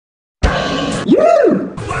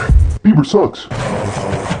You! Bieber sucks.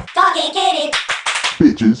 Talking kitty.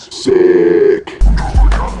 Bitches sick.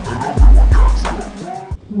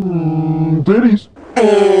 Titties.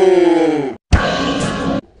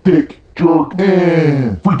 Dick. Jerk.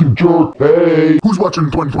 Freaking jerk. Hey. Who's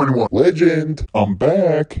watching 2021? Legend. I'm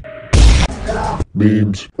back.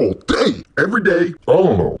 Memes. All day. Every day. I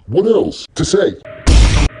don't know. What else to say?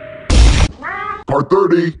 Part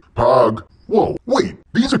 30. Pog. Whoa. Wait.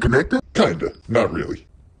 These are connected? Kinda. Not really.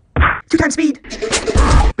 2 times speed.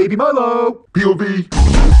 Baby Milo. POV.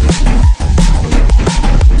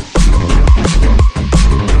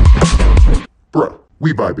 Bruh,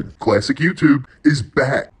 we vibing. Classic YouTube is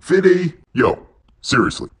back. Fitty. Yo,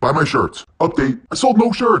 seriously, buy my shirts. Update, I sold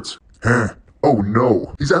no shirts. Huh. Oh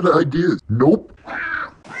no, he's out of ideas. Nope.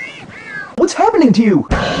 What's happening to you?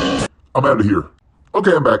 I'm out of here.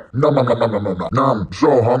 Okay, I'm back. Nom nom nom nom nom nom nom. Nom, I'm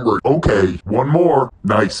so hungry. Okay, one more.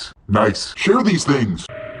 Nice, nice. Share these things.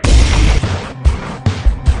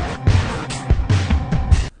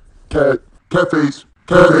 Cat face.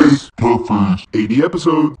 80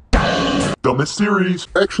 episodes. Dumbest series.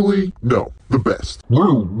 Actually, no. The best.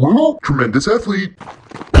 Tremendous athlete.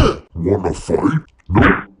 Wanna fight?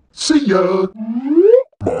 Nope. See ya.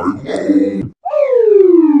 Milo.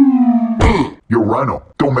 Yo, Rhino,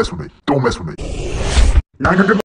 don't mess with me. 900